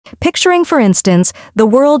Picturing, for instance, the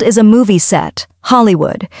world is a movie set,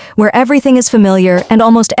 Hollywood, where everything is familiar and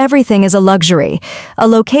almost everything is a luxury, a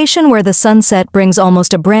location where the sunset brings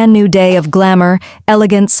almost a brand new day of glamour,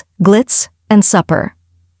 elegance, glitz, and supper.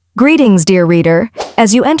 Greetings, dear reader.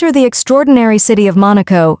 As you enter the extraordinary city of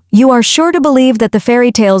Monaco, you are sure to believe that the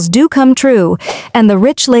fairy tales do come true, and the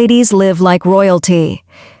rich ladies live like royalty.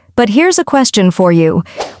 But here's a question for you.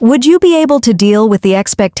 Would you be able to deal with the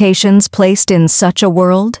expectations placed in such a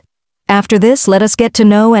world? After this, let us get to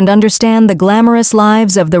know and understand the glamorous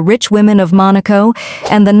lives of the rich women of Monaco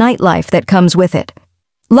and the nightlife that comes with it.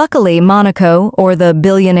 Luckily, Monaco, or the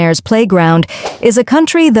billionaire's playground, is a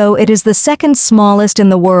country, though it is the second smallest in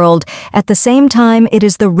the world. At the same time, it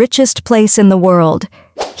is the richest place in the world.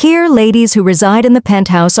 Here, ladies who reside in the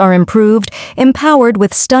penthouse are empowered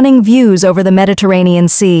with stunning views over the Mediterranean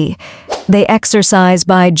Sea. They exercise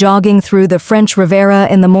by jogging through the French Riviera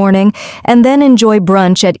in the morning and then enjoy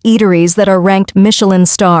brunch at eateries that are ranked Michelin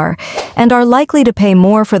star and are likely to pay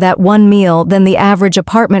more for that one meal than the average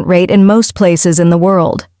apartment rate in most places in the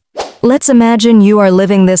world. Let's imagine you are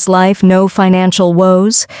living this life, no financial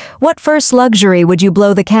woes. What first luxury would you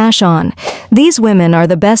blow the cash on? These women are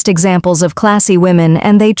the best examples of classy women,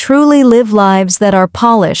 and they truly live lives that are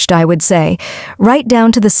polished, I would say, right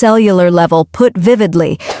down to the cellular level, put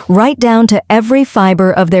vividly, right down to every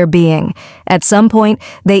fiber of their being. At some point,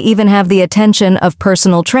 they even have the attention of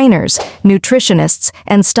personal trainers, nutritionists,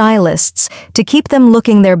 and stylists to keep them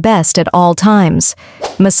looking their best at all times.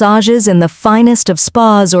 Massages in the finest of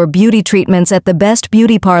spas or beauty treatments at the best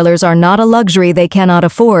beauty parlors are not a luxury they cannot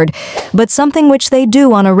afford, but something which they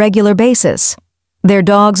do on a regular basis. Their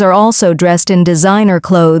dogs are also dressed in designer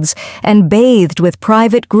clothes and bathed with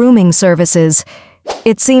private grooming services.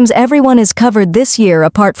 It seems everyone is covered this year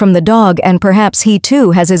apart from the dog, and perhaps he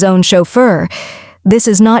too has his own chauffeur. This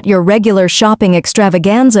is not your regular shopping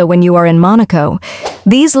extravaganza when you are in Monaco.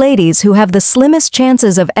 These ladies, who have the slimmest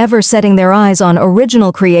chances of ever setting their eyes on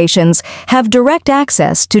original creations, have direct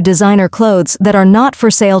access to designer clothes that are not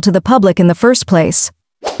for sale to the public in the first place.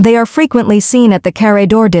 They are frequently seen at the Carré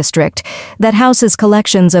d'Or district, that houses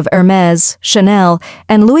collections of Hermès, Chanel,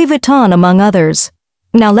 and Louis Vuitton, among others.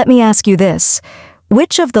 Now let me ask you this.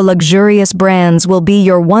 Which of the luxurious brands will be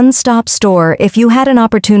your one-stop store if you had an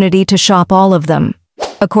opportunity to shop all of them?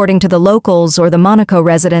 According to the locals or the Monaco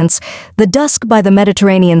residents, the dusk by the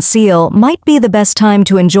Mediterranean Sea might be the best time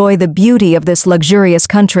to enjoy the beauty of this luxurious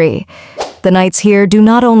country. The nights here do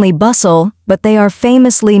not only bustle, but they are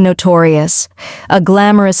famously notorious. A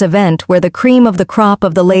glamorous event where the cream of the crop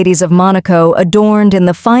of the ladies of Monaco, adorned in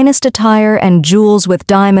the finest attire and jewels with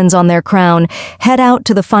diamonds on their crown, head out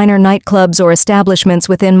to the finer nightclubs or establishments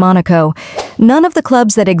within Monaco. None of the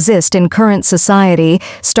clubs that exist in current society,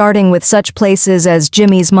 starting with such places as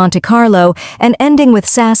Jimmy's Monte Carlo and ending with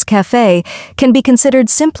Sass Cafe, can be considered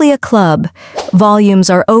simply a club. Volumes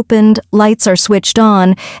are opened, lights are switched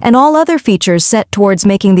on, and all other features set towards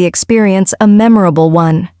making the experience a memorable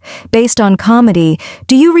one. Based on comedy,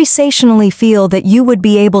 do you sensationally feel that you would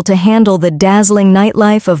be able to handle the dazzling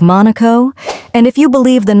nightlife of Monaco? And if you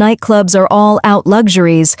believe the nightclubs are all-out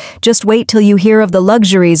luxuries, just wait till you hear of the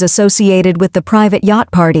luxuries associated with the private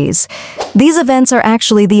yacht parties. These events are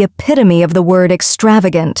actually the epitome of the word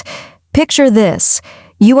extravagant. Picture this.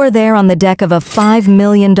 You are there on the deck of a $5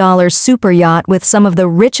 million super yacht with some of the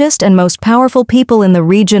richest and most powerful people in the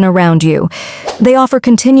region around you. They offer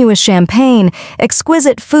continuous champagne,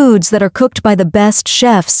 exquisite foods that are cooked by the best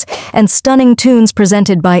chefs, and stunning tunes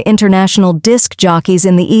presented by international disc jockeys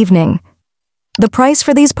in the evening. The price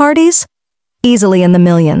for these parties? Easily in the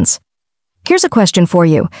millions. Here's a question for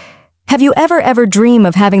you. Have you ever dreamed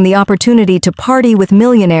of having the opportunity to party with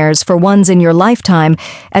millionaires for once in your lifetime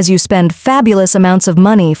as you spend fabulous amounts of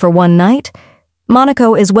money for one night?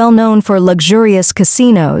 Monaco is well known for luxurious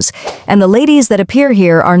casinos, and the ladies that appear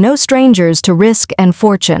here are no strangers to risk and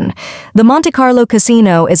fortune. The Monte Carlo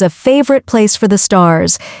Casino is a favorite place for the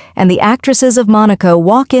stars, and the actresses of Monaco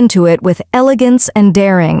walk into it with elegance and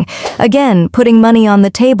daring, again putting money on the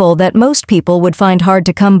table that most people would find hard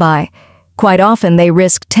to come by. Quite often they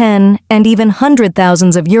risk 10 and even hundred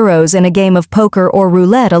thousands of euros in a game of poker or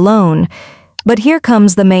roulette alone. But here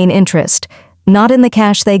comes the main interest, not in the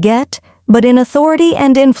cash they get, but in authority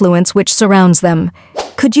and influence which surrounds them.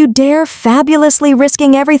 Could you dare fabulously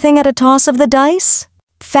risking everything at a toss of the dice?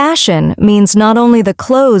 Fashion means not only the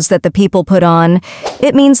clothes that the people put on,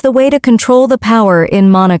 it means the way to control the power in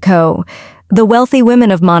Monaco. The wealthy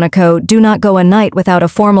women of Monaco do not go a night without a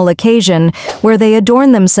formal occasion where they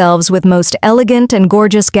adorn themselves with most elegant and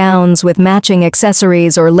gorgeous gowns with matching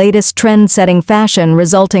accessories or latest trend-setting fashion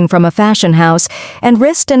resulting from a fashion house, and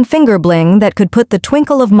wrist and finger bling that could put the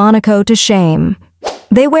twinkle of Monaco to shame.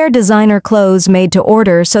 They wear designer clothes made to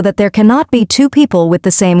order so that there cannot be two people with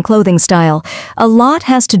the same clothing style. A lot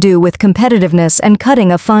has to do with competitiveness and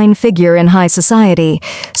cutting a fine figure in high society.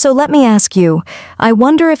 So let me ask you, I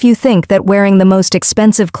wonder if you think that wearing the most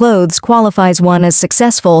expensive clothes qualifies one as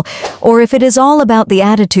successful, or if it is all about the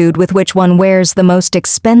attitude with which one wears the most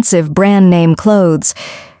expensive brand name clothes.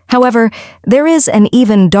 However, there is an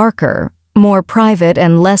even darker, more private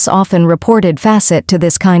and less often reported facet to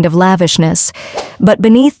this kind of lavishness. But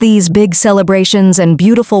beneath these big celebrations and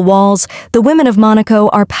beautiful walls, the women of Monaco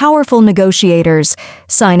are powerful negotiators,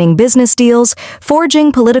 signing business deals,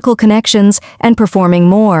 forging political connections, and performing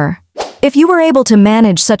more. If you were able to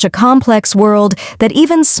manage such a complex world that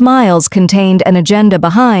even smiles contained an agenda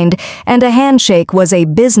behind, and a handshake was a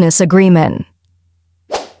business agreement.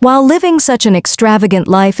 While living such an extravagant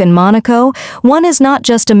life in Monaco, one is not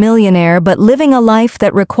just a millionaire but living a life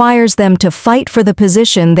that requires them to fight for the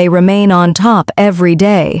position they remain on top every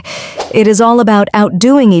day. It is all about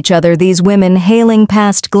outdoing each other, these women hailing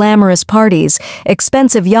past glamorous parties,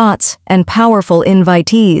 expensive yachts, and powerful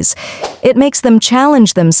invitees. It makes them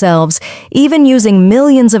challenge themselves, even using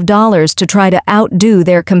millions of dollars to try to outdo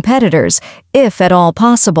their competitors, if at all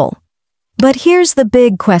possible. But here's the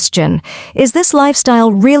big question. Is this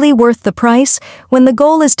lifestyle really worth the price when the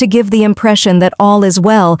goal is to give the impression that all is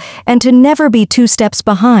well and to never be two steps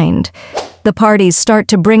behind? The parties start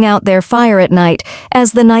to bring out their fire at night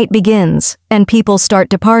as the night begins and people start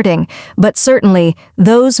departing, but certainly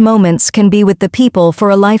those moments can be with the people for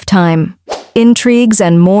a lifetime. Intrigues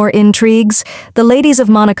and more intrigues, the ladies of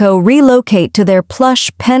Monaco relocate to their plush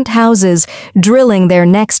penthouses, drilling their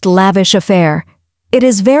next lavish affair. It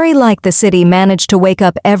is very like the city managed to wake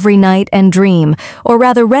up every night and dream, or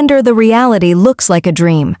rather render the reality looks like a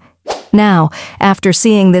dream. Now, after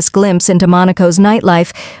seeing this glimpse into Monaco's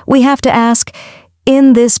nightlife, we have to ask,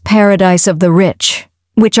 in this paradise of the rich,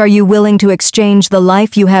 which are you willing to exchange the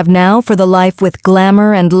life you have now for the life with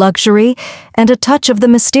glamour and luxury, and a touch of the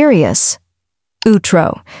mysterious?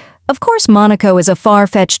 Outro. Of course, Monaco is a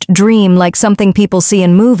far-fetched dream like something people see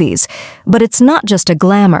in movies, but it's not just a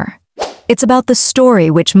glamour. It's about the story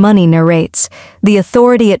which money narrates, the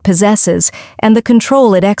authority it possesses, and the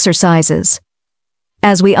control it exercises.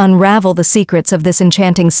 As we unravel the secrets of this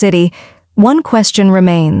enchanting city, one question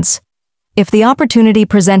remains. If the opportunity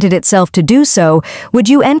presented itself to do so, would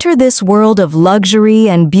you enter this world of luxury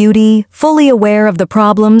and beauty, fully aware of the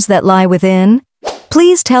problems that lie within?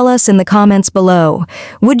 Please tell us in the comments below,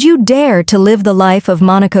 would you dare to live the life of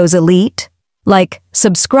Monaco's elite? Like,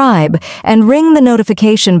 subscribe, and ring the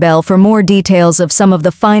notification bell for more details of some of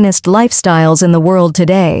the finest lifestyles in the world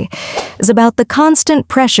today. It's about the constant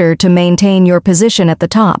pressure to maintain your position at the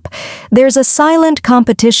top. There's a silent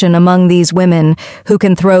competition among these women, who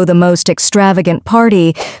can throw the most extravagant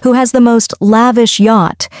party, who has the most lavish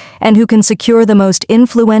yacht, and who can secure the most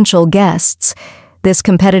influential guests. This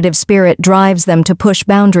competitive spirit drives them to push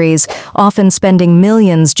boundaries, often spending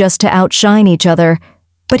millions just to outshine each other.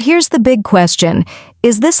 But here's the big question.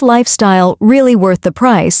 Is this lifestyle really worth the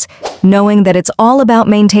price, knowing that it's all about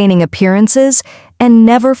maintaining appearances and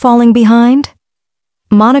never falling behind?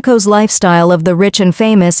 Monaco's lifestyle of the rich and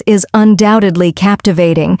famous is undoubtedly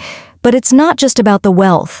captivating, but it's not just about the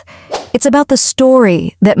wealth. It's about the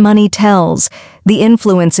story that money tells, the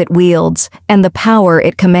influence it wields, and the power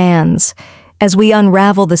it commands. As we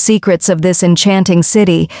unravel the secrets of this enchanting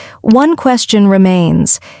city, one question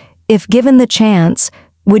remains. If given the chance,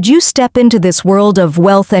 would you step into this world of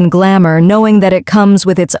wealth and glamour knowing that it comes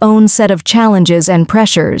with its own set of challenges and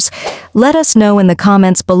pressures? Let us know in the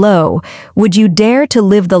comments below. Would you dare to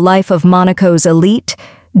live the life of Monaco's elite?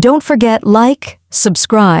 Don't forget, like,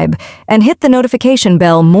 subscribe, and hit the notification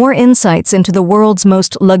bell for more insights into the world's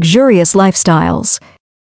most luxurious lifestyles.